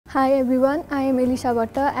Hi everyone, I am Elisha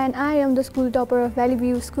Bhatta and I am the school topper of Valley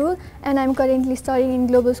View School and I am currently studying in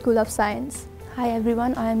Global School of Science. Hi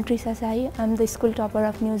everyone, I am Trisa Sai. I am the school topper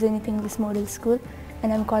of New Zenith English Model School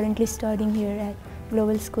and I am currently studying here at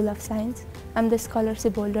Global School of Science. I am the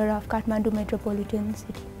scholarship holder of Kathmandu Metropolitan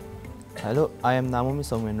City. Hello, I am Namomi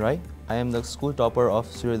Songmen Rai. I am the school topper of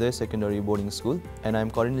Suryoday Secondary Boarding School and I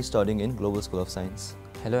am currently studying in Global School of Science.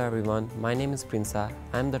 Hello everyone, my name is Prinsa.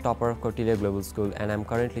 I am the topper of Cortelia Global School and I am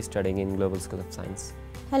currently studying in Global School of Science.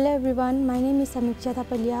 Hello everyone, my name is Samiksha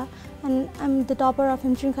Thapalia and I am the topper of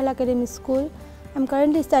Himshrinkhala Academy School. I am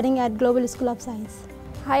currently studying at Global School of Science.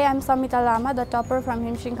 Hi, I am Samita Lama, the topper from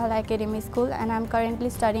Himshrinkhala Academy School and I am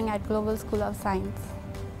currently studying at Global School of Science.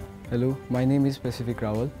 Hello, my name is Pacific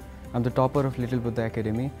Rawal. I am the topper of Little Buddha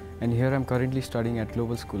Academy and here I am currently studying at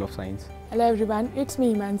Global School of Science. Hello everyone, it's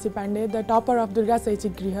me Himanshi Pandey, the topper of Durga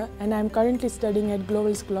Saichik Griha and I am currently studying at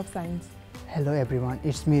Global School of Science. Hello everyone,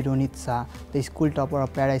 it's me Ronit Shah, the school topper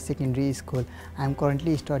of Paradise Secondary School. I am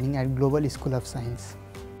currently studying at Global School of Science.